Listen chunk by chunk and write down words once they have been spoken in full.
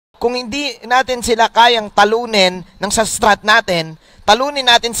kung hindi natin sila kayang talunin ng sa strat natin, talunin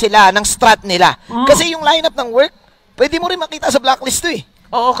natin sila ng strat nila. Kasi yung lineup ng work, pwede mo rin makita sa Blacklist to eh.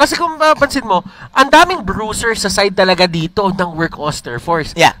 Oo, kasi kung mapansin mo, ang daming bruisers sa side talaga dito ng Work Oster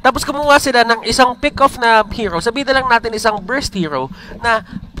Force. Yeah. Tapos kumuha sila ng isang pick-off na hero, sabihin na lang natin isang burst hero na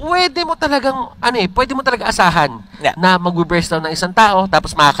pwede mo talagang, pwede mo talaga asahan na mag-burst down ng isang tao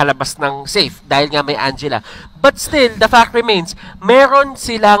tapos makakalabas ng safe dahil nga may Angela. But still, the fact remains, meron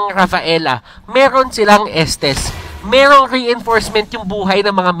silang Rafaela, meron silang Estes, merong reinforcement yung buhay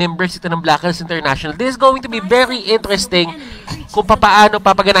ng mga members ito ng Blacklist International. This is going to be very interesting kung paano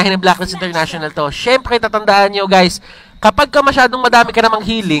papaganahin ng Blacklist International to. Siyempre, tatandaan nyo guys, kapag ka masyadong madami ka namang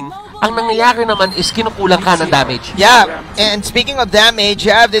healing, ang nangyayari naman is kinukulang ka ng damage. Yeah, and speaking of damage,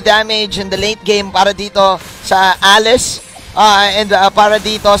 you have the damage in the late game para dito sa Alice and para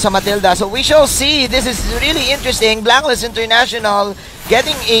dito sa Matilda. So we shall see. This is really interesting. Blacklist International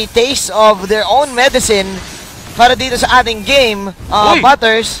getting a taste of their own medicine para dito sa ating game,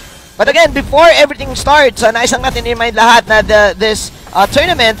 Butters. But again, before everything starts, nais lang natin i-remind lahat na this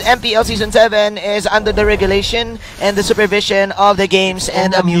tournament, MPL Season 7, is under the regulation and the supervision of the Games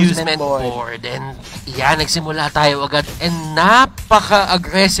and Amusement Board. And yan, nagsimula tayo agad. And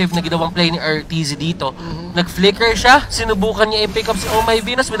napaka-aggressive na ginawang play ni RTZ dito. Nag-flicker siya, sinubukan niya i-pick up si Oh My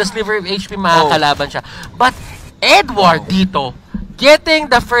Venus with a sliver of HP, makakalaban siya. But Edward dito,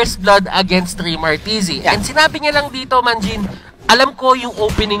 getting the first blood against Dream RTZ. And sinabi niya lang dito, Manjin, alam ko yung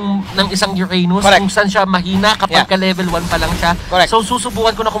opening ng isang Uranus, kung saan siya mahina kapag ka level 1 pa lang siya. So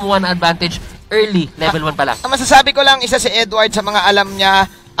susubukan ko na kumuha ng advantage early, level 1 pa lang. Ang masasabi ko lang, isa si Edward sa mga alam niya,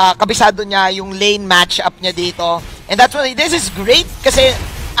 kabisado niya yung lane matchup niya dito. And that's why this is great kasi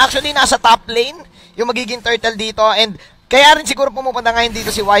actually nasa top lane yung magiging turtle dito. And kaya rin siguro pumupunta ngayon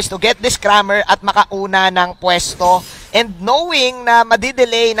dito si Wise to get this crammer at makauna ng pwesto. And knowing na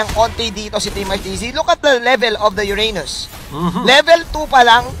madidelay ng onti dito si Team RTZ, look at the level of the Uranus. Level 2 pa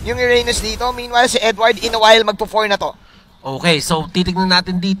lang yung Uranus dito. Meanwhile, si Edward in a while magpo-4 na to. Okay, so titignan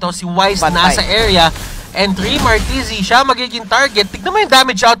natin dito si Wise nasa area. And Dream RTZ, siya magiging target. Tignan mo yung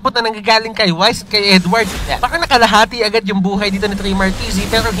damage output na nanggagaling kay Wise at kay Edward. Baka nakalahati agad yung buhay dito ni Dream RTZ,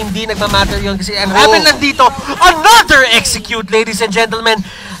 pero hindi nagmamatter yun kasi Unravel nandito. Another execute, ladies and gentlemen.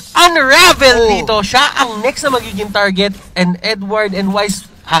 Unravel dito. Siya ang next na magiging target. And Edward and Wise,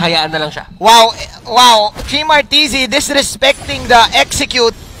 hahayaan na lang siya. Wow, Team RTZ disrespecting the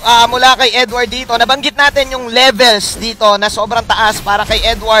execute mula kay Edward dito. Nabanggit natin yung levels dito na sobrang taas para kay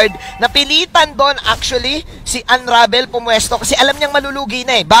Edward. Napilitan doon actually si Unravel pumwesto kasi alam niyang malulugi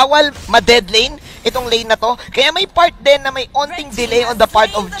na eh. Bawal ma-dead lane itong lane na to. Kaya may part din na may onting delay on the part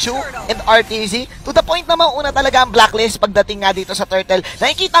of Chu and RTZ. To the point na mauna talaga ang Blacklist pagdating nga dito sa Turtle.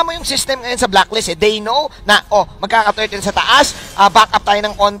 Nakikita mo yung system ngayon sa Blacklist eh. They know na, magkaka-Turtle sa taas. Back up tayo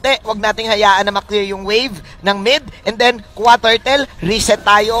ng konti. Huwag nating hayaan na maklear yung wave ng mid. And then, kuha Turtle, reset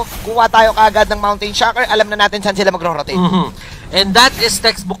tayo. Kuha tayo kagad ng Mountain Shocker. Alam na natin saan sila magro-rotate. And that is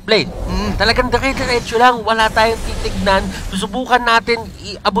textbook play. Talagang dire-diretso lang, wala tayong titignan. Susubukan natin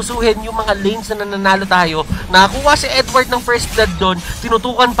abusuhin yung mga lanes na nananalo tayo. Nakakuha si Edward ng first blood doon,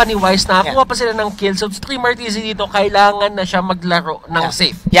 tinutukan pa ni Wise, nakakuha pa sila ng kill. So, Stream RTZ dito, kailangan na siya maglaro ng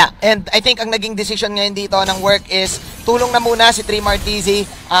safe. Yeah, and I think ang naging decision ngayon dito ng work is tulong na muna si Stream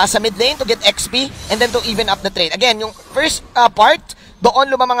RTZ sa mid lane to get XP and then to even up the trade. Again, yung first part,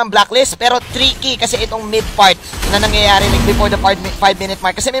 doon lumamang ang Blacklist, pero tricky kasi itong mid part na nangyayari before the 5-minute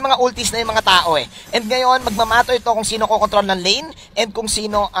mark. Kasi may mga ultis na yung mga tao eh. And ngayon, magmamatter ito kung sino kokontrol ng lane and kung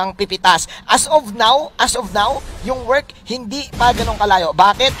sino ang pipitas. As of now, yung work hindi pa ganun kalayo.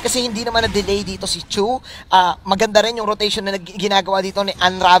 Bakit? Kasi hindi naman na-delay dito si Chu. Maganda rin yung rotation na ginagawa dito ni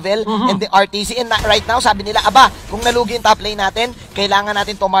Unravel and the RTC. And right now, sabi nila, kung nalugi yung top lane natin, kailangan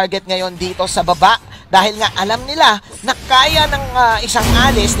natin to-market ngayon dito sa baba. Dahil nga alam nila na kaya ng isang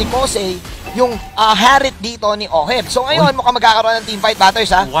Alice ni Kosei yung Harit dito ni Oheb. So ngayon mukhang magkakaroon ng teamfight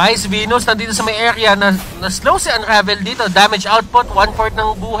batters ha. Wise Venus nandito sa may area na slow si Unravel dito. Damage output, 1/4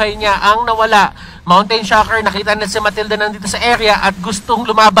 ng buhay niya ang nawala. Mountain Shocker, nakita na si Matilda nandito sa area at gustong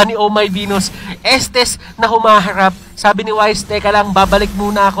lumaban ni Oh My Venus. Estes na humaharap. Sabi ni Wise, teka lang, babalik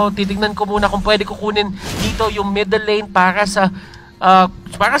muna ako. Titignan ko muna kung pwede kukunin dito yung middle lane para sa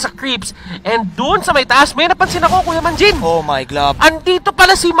creeps. And doon sa may taas, may napansin ako, Kuya Manjin. Oh my God. Andito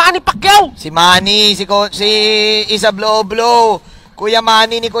pala si Manny Pacquiao. Si Manny, si Isa Blow. Kuya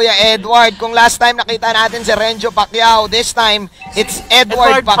Manny ni Kuya Edward. Kung last time nakita natin si Renjo Pacquiao, this time, it's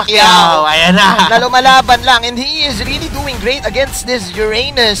Edward Pacquiao. Ayan na. Na lumalaban lang. And he is really doing great against this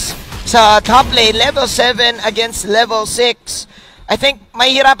Uranus sa top lane. Level 7 against level 6. I think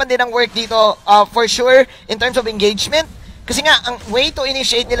mahihirapan din ang work dito for sure in terms of engagement. Kasi nga, ang way to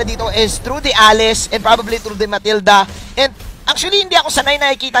initiate nila dito is through the Alice and probably through the Matilda. And actually, hindi ako sanay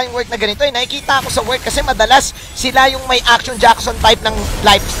nakikita yung work na ganito. Nakikita ako sa work kasi madalas sila yung may action Jackson type ng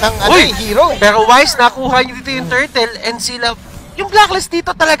lives ng hero. Pero Wise, nakuha niyo dito yung Turtle and sila, yung Blacklist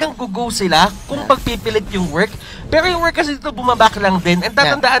dito talagang gugo sila kung pagpipilit yung work. Pero yung work kasi dito bumabak lang din. And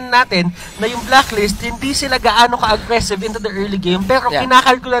tatandaan natin na yung Blacklist, hindi sila gaano ka-aggressive into the early game. Pero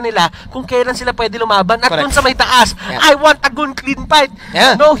kinakalkula nila kung kailan sila pwede lumaban. At dun sa may taas, I want a good clean fight.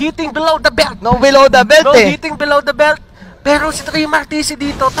 No hitting below the belt. No below the belt No hitting below the belt. Pero si Trey Martisi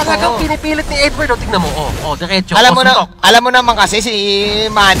dito, talagang pinipilit ni Edward. Tingnan mo, diretso. Alam mo naman kasi si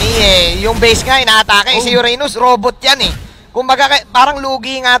Manny yung base nga inaatake. Si Uranus, robot yan Kumbaga, parang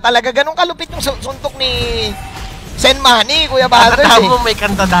lugi nga talaga. Ganun kalupit yung suntok ni Sen Manny, Kuya Batters. Nakatawa mo may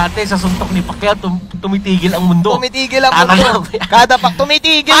kanta dati sa suntok ni Pacquiao, tumitigil ang mundo. Tumitigil ang mundo.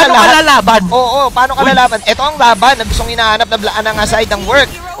 Tumitigil paano na lahat. Kalalaban? Oo, paano kalalaban? Ito ang laban na gustong hinahanap na side ng work.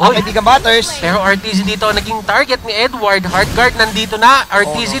 Ang kaibigan Batters. Pero RTZ dito naging target ni Edward. Hard guard nandito na.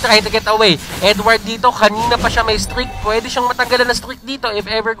 RTZ trying to get away. Edward dito, kanina pa siya may streak. Pwede siyang matanggalan na streak dito if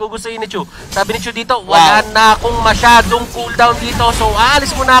ever gugustuhin ni Chu. Sabi ni Chu dito, wala na akong masyadong cooldown dito. So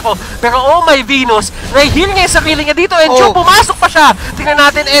aalis muna ako. Pero my Venus, nahihil niya yung sarili niya dito. And Chu, pumasok pa siya. Tingnan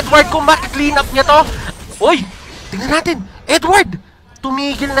natin Edward kung maki-clean up niya to. Tingnan natin. Edward!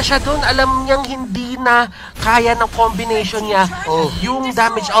 Tumigil na siya doon. Alam niyang hindi na kaya ng combination niya yung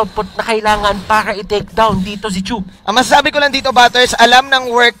damage output na kailangan para i-take down dito si Chu. Ang masasabi ko lang dito, Batters, alam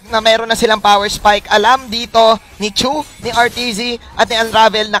ng work na meron na silang power spike. Alam dito ni Chu, ni RTZ, at ni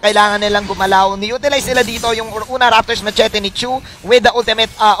Unravel na kailangan nilang gumalaw. Ni-utilize nila dito yung una Raptors machete ni Chu with the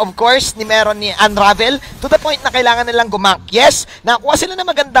ultimate, of course, ni meron ni Unravel to the point na kailangan nilang gumank. Yes, nakuha sila na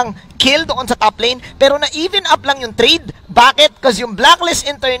magandang kill doon sa top lane, pero na-even up lang yung trade. Bakit? Because yung Blacklist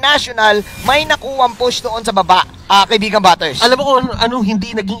International may nakuwang push doon sa baba, kaibigan Batters. Alam mo kung anong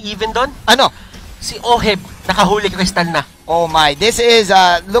hindi naging even doon? Ano? Si Oheb, nakahuli crystal na. Oh my, this is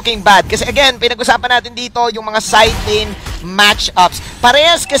looking bad. Kasi again, pinag-usapan natin dito yung mga side lane matchups.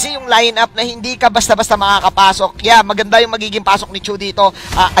 Parehas kasi yung lineup na hindi ka basta-basta makakapasok. Yeah, maganda yung magiging pasok ni Chu dito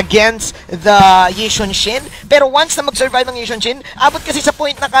against the Yishun Shin. Pero once na mag-survive ang Yishun Shin, abot kasi sa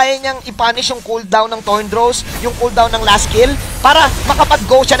point na kaya niyang i-punish yung cooldown ng Thorndraws, yung cooldown ng last kill, para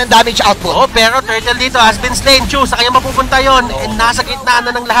makapag-go siya ng damage output. Pero Turtle dito has been slain. Chu, sa kanya mapupunta yun. And nasa gitna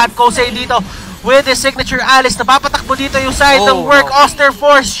na ng lahat. Kosei dito with his signature Alice, napapatakbo dito yung side ng work. Oster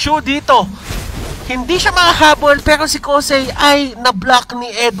Force, Chu dito. Hindi siya makahabol, pero si Kosei ay na-block ni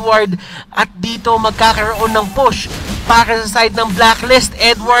Edward. At dito magkakaroon ng push para sa side ng Blacklist.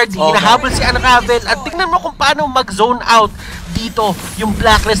 Edward, hinahabol si Unravel. At tingnan mo kung paano mag-zone out dito yung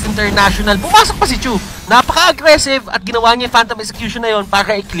Blacklist International. Pumasok pa si Chu. Napaka-aggressive at ginawa niya yung Phantom Execution na yon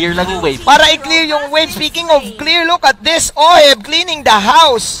para i-clear lang yung wave. Para i-clear yung wave. Speaking of clear, look at this. Oheb cleaning the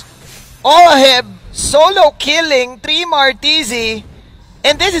house. Oheb solo killing 3 Martisi.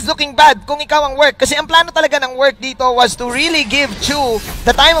 And this is looking bad kung ikaw ang work. Kasi ang plano talaga ng work dito was to really give Chu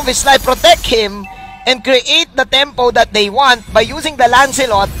the time of his life, protect him, and create the tempo that they want by using the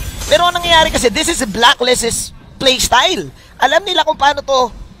Lancelot. Pero ang nangyayari kasi, this is Blacklist's playstyle. Alam nila kung paano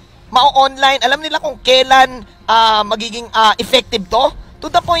to ma-online. Alam nila kung kailan magiging effective to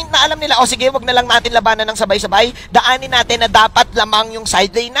the point na alam nila, sige, wag na lang natin labanan ng sabay-sabay. Daanin natin na dapat lamang yung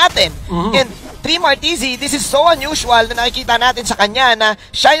side lane natin. And 3 Martisi, this is so unusual na nakikita natin sa kanya na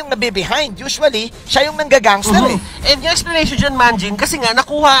siya yung nabibehind. Usually, siya yung nanggagangster And yung explanation dyan, Manjin, kasi nga,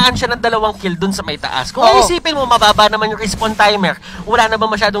 nakuhaan siya ng 2 kill dun sa may taas. Kung isipin mo, mababa naman yung respawn timer, wala na ba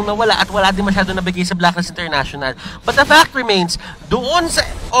masyadong nawala at wala din masyadong nabigay sa Blacklist International. But the fact remains, doon sa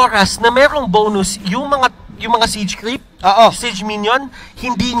oras na merong bonus, yung mga siege creep, siege minion,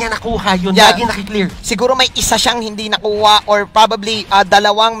 hindi niya nakuha yun. Lagi nakiklear. Siguro may isa siyang hindi nakuha or probably 2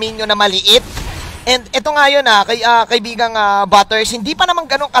 minion na maliit. And ito nga yun kaibigang Butters, hindi pa naman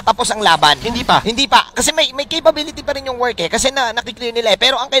ganun katapos ang laban. Hindi pa. Kasi may capability pa rin yung work kasi nakiklear nila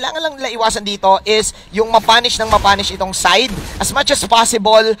Pero ang kailangan lang nila iwasan dito is yung mapunish itong side. As much as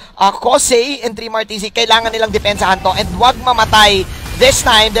possible, Kosei and 3 Martisi, kailangan nilang depensahan to and wag mamatay. This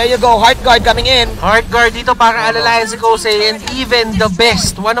time, there you go, Heart Guard coming in. Heart Guard dito para alalayan si Kosei and even the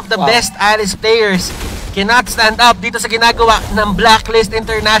best, one of the best Alice players cannot stand up dito sa ginagawa ng Blacklist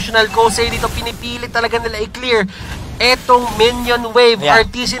International. Kosei dito pinipilit talaga nila i-clear etong minion wave.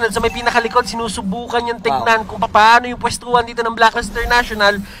 RTC na sa may pinakalikod, sinusubukan yung tignan kung paano yung pwestuhan dito ng Blacklist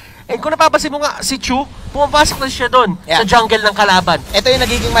International. And kung napapansin mo nga, si Chu, pumapasok na siya doon sa jungle ng kalaban. Ito yung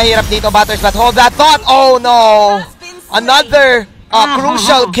nagiging mahirap dito, Butters, but hold that thought. Oh no! Another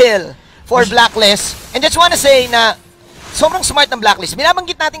crucial kill for Blacklist. And just wanna say na sobrang smart ng Blacklist.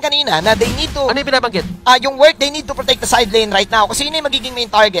 Binabanggit natin kanina na they need to... Ano yung binabanggit? Yung work, they need to protect the side lane right now kasi yun yung magiging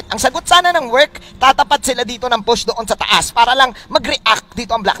main target. Ang sagot sana ng work, tatapat sila dito ng push doon sa taas para lang mag-react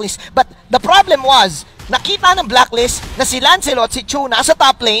dito ang Blacklist. But the problem was, nakita ng Blacklist na si Lancelot, si Chu, nasa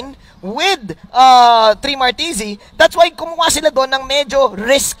top lane with 3 Martizi. That's why kumuha sila doon ng medyo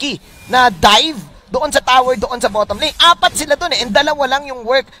risky na dive doon sa tower, doon sa bottom lane. 4 sila doon and 2 lang yung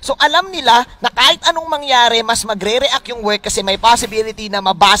work. So alam nila na kahit anong mangyari, mas magre-react yung work kasi may possibility na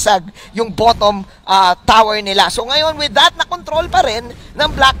mabasag yung bottom tower nila. So ngayon, with that, na-control pa rin ng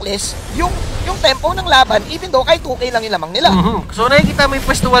Blacklist yung tempo ng laban, even though kahit 2K lang yung lamang nila. So nakikita mo yung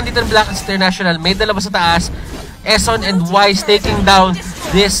pwestuhan dito ng Blacklist International. May 2 sa taas. Eson and Wise taking down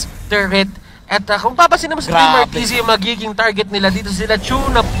this turret. At kung papasin naman sa Team Marquise yung magiging target nila dito sila Chu,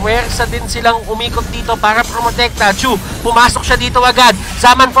 na puwersa din silang umikot dito para promotekta. Chu, pumasok siya dito agad.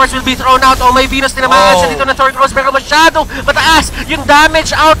 Zaman Force will be thrown out. Oh, may Venus tinamaan siya dito na Third Cross, pero masyadong mataas yung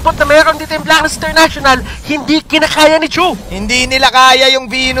damage output na meron dito yung Blacklist International. Hindi kinakaya ni Chu. Hindi nila kaya yung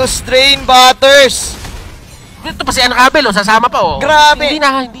Venus Train, Butters. Dito pa si Anrabel, sasama pa, Grabe.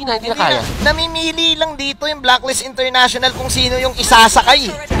 Hindi na kaya. Namimili lang dito yung Blacklist International kung sino yung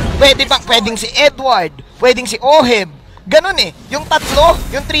isasakay. Pwedeng si Edward, pwedeng si Oheb. Ganun eh. Yung tatlo,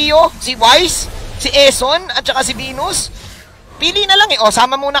 yung trio, si Wise, si Eson, at saka si Venus. Pili na lang eh.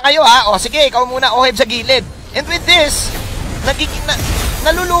 Sama muna kayo ha. Sige, ikaw muna, Oheb sa gilid. And with this,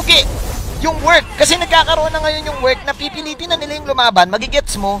 nalulugi yung work. Kasi nagkakaroon na ngayon yung work na pipilitin na nila yung lumaban,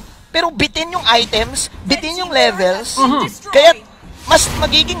 magigets mo, pero bitin yung items, bitin yung levels. Kaya mas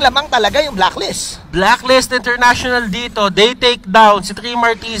magiging lamang talaga yung Blacklist. Blacklist International dito, they take down si 3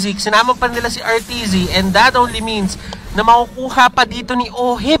 Martizi, sinama pa nila si RTZ, and that only means na makukuha pa dito ni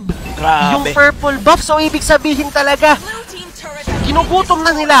Oheb yung purple buff. So ibig sabihin talaga, kinugutom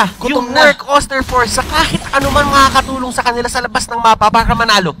na nila yung Work Oster Force sa kahit anuman makakatulong sa kanila sa labas ng mapa para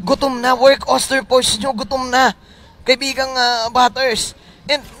manalo. Gutom na, Work Oster Force nyo, gutom na. Kaibigang Butters.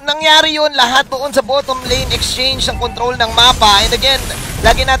 And nangyari yun lahat doon sa bottom lane exchange ng control ng mapa. And again,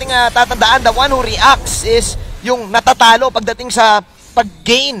 lagi nating tatandaan, the one who reacts is yung natatalo pagdating sa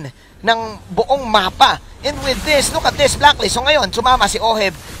pag-gain ng buong mapa. And with this, look at this, Blacklist. So ngayon, sumama si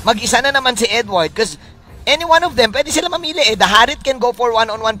Oheb. Mag-isa na naman si Edward because any one of them, pwede sila mamili eh. The Harit can go for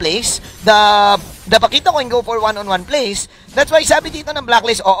one-on-one plays. The Pakito can go for one-on-one plays. That's why sabi dito ng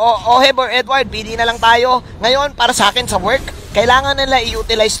Blacklist, Oheb or Edward, pili na lang tayo. Ngayon, para sa akin sa work, kailangan nila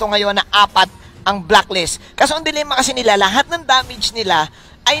i-utilize to ngayon na 4 ang Blacklist. Kaso ang dilemma kasi nila, lahat ng damage nila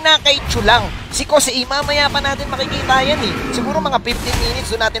ay na kay Chu lang. Si Kose, mamaya pa natin makikita yan eh. Siguro mga 15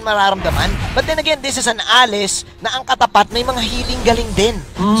 minutes doon natin mararamdaman. But then again, this is an Alice na ang katapat may mga healing galing din.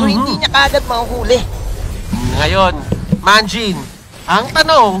 So hindi niya kagad mahuhuli. Ngayon, Manjin, ang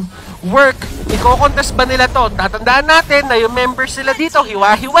tanong, work, iko-contest ba nila to? Tatandaan natin na yung members sila dito,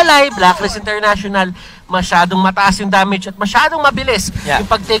 hiwa-hiwalay, Blacklist International, masyadong mataas yung damage at masyadong mabilis yung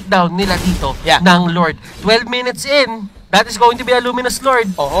pag-takedown nila dito ng Lord. 12 minutes in, that is going to be a Luminous Lord.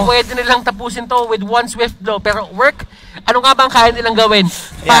 Pwede nilang tapusin to with one swift blow. Pero work, ano nga bang kaya nilang gawin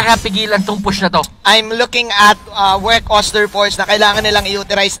para pigilan tong push na to? I'm looking at Work Oster Force na kailangan nilang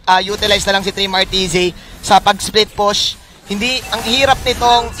utilize na lang si 3 Martizi sa pag-split push. Hindi, ang hirap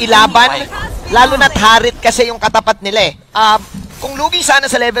nitong ilaban, lalo na't Harit kasi yung katapat nila eh. Kung lugi sana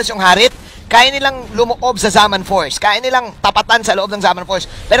sa levels yung Harit, kaya nilang lumoob sa Zaman Force. Kaya nilang tapatan sa loob ng Zaman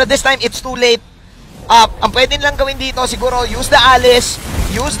Force. Pero this time, it's too late. Ang pwede nilang gawin dito, siguro, use the Alice,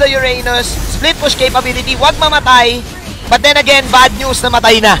 use the Uranus, split push capability, wag mamatay. But then again, bad news,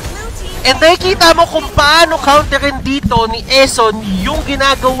 namatay na. And nakikita mo kung paano counterin dito ni Eson yung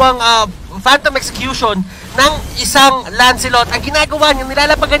ginagawang Phantom Execution ng isang Lancelot. Ang ginagawa niya,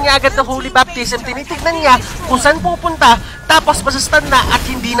 nilalabagan niya agad ng Holy Baptism, tinitignan niya kung saan pupunta, tapos masastan na at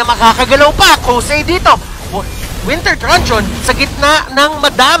hindi na makakagalaw pa. Kosei dito, Winter Truncheon sa gitna ng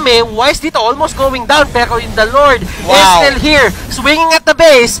madami. Wise dito almost going down, pero in the Lord is still here, swinging at the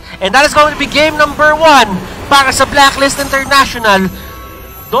base, and that is going to be game number 1 para sa Blacklist International.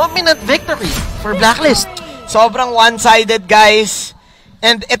 Dominant victory for Blacklist. Sobrang one-sided, guys.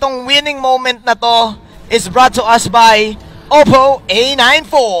 And itong winning moment na to is brought to us by Oppo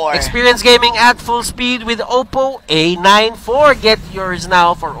A94. Experience gaming at full speed with Oppo A94. Get yours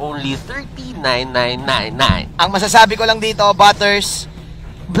now for only $39,999. Ang masasabi ko lang dito, Butters,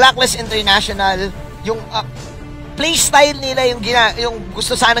 Blacklist International, yung playstyle nila yung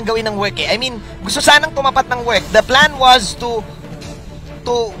gusto sanang gawin ng work eh. I mean, gusto sanang tumapat ng work. The plan was to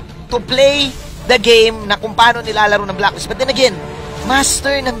play the game na kung paano nilalaro ng Blacklist. But then again,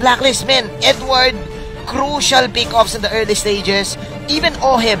 master ng Blacklist, men. Edward, crucial pick-offs in the early stages. Even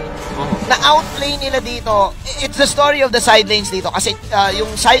Oheb, na outplay nila dito. It's the story of the side lanes dito kasi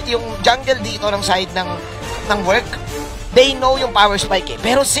yung jungle dito ng side ng work, they know yung power spike eh.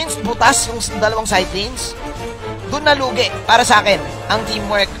 Pero since butas yung dalawang side lanes, doon nalugi para sa akin ang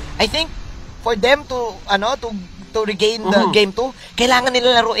teamwork. I think for them to regain the game 2, kailangan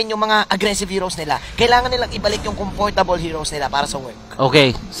nila laruin yung mga aggressive heroes nila. Kailangan nilang ibalik yung comfortable heroes nila para sa work.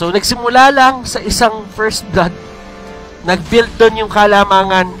 Okay, so nagsimula lang sa isang first blood, nag-build doon yung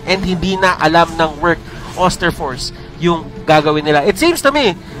kalamangan and hindi na alam ng work Oster Force yung gagawin nila. It seems to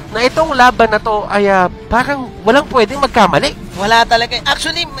me na itong laban na to ay parang walang pwedeng magkamali. Wala talaga.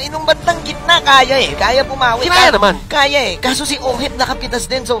 Actually, inong bandang gitna, kaya eh. Kaya pumawi. Kaya naman. Kaya eh. Kaso si Ohip nakapitas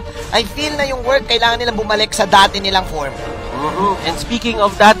din. So, I feel na yung work, kailangan nilang bumalik sa dati nilang form. And speaking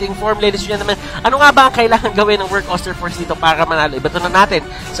of dating form, ladies and gentlemen, ano nga ba ang kailangan gawin ng work Oster Force dito para manalo? Ibato na natin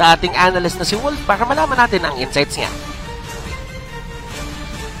sa ating analyst na si Wolf para malaman natin ang insights niya.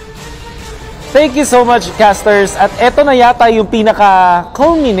 Thank you so much, casters. At eto na yata yung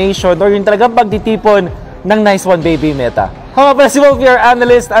pinaka-culmination or yung talagang pagtitipon ng Nice One Baby meta. Hama pala si Wolf, your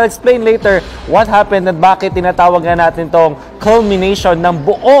analyst. I'll explain later what happened at bakit tinatawag na natin tong culmination ng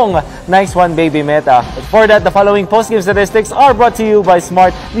buong Nice One Baby meta. But for that, the following post-game statistics are brought to you by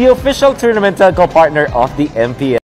Smart, the official tournament telco partner of the MPL.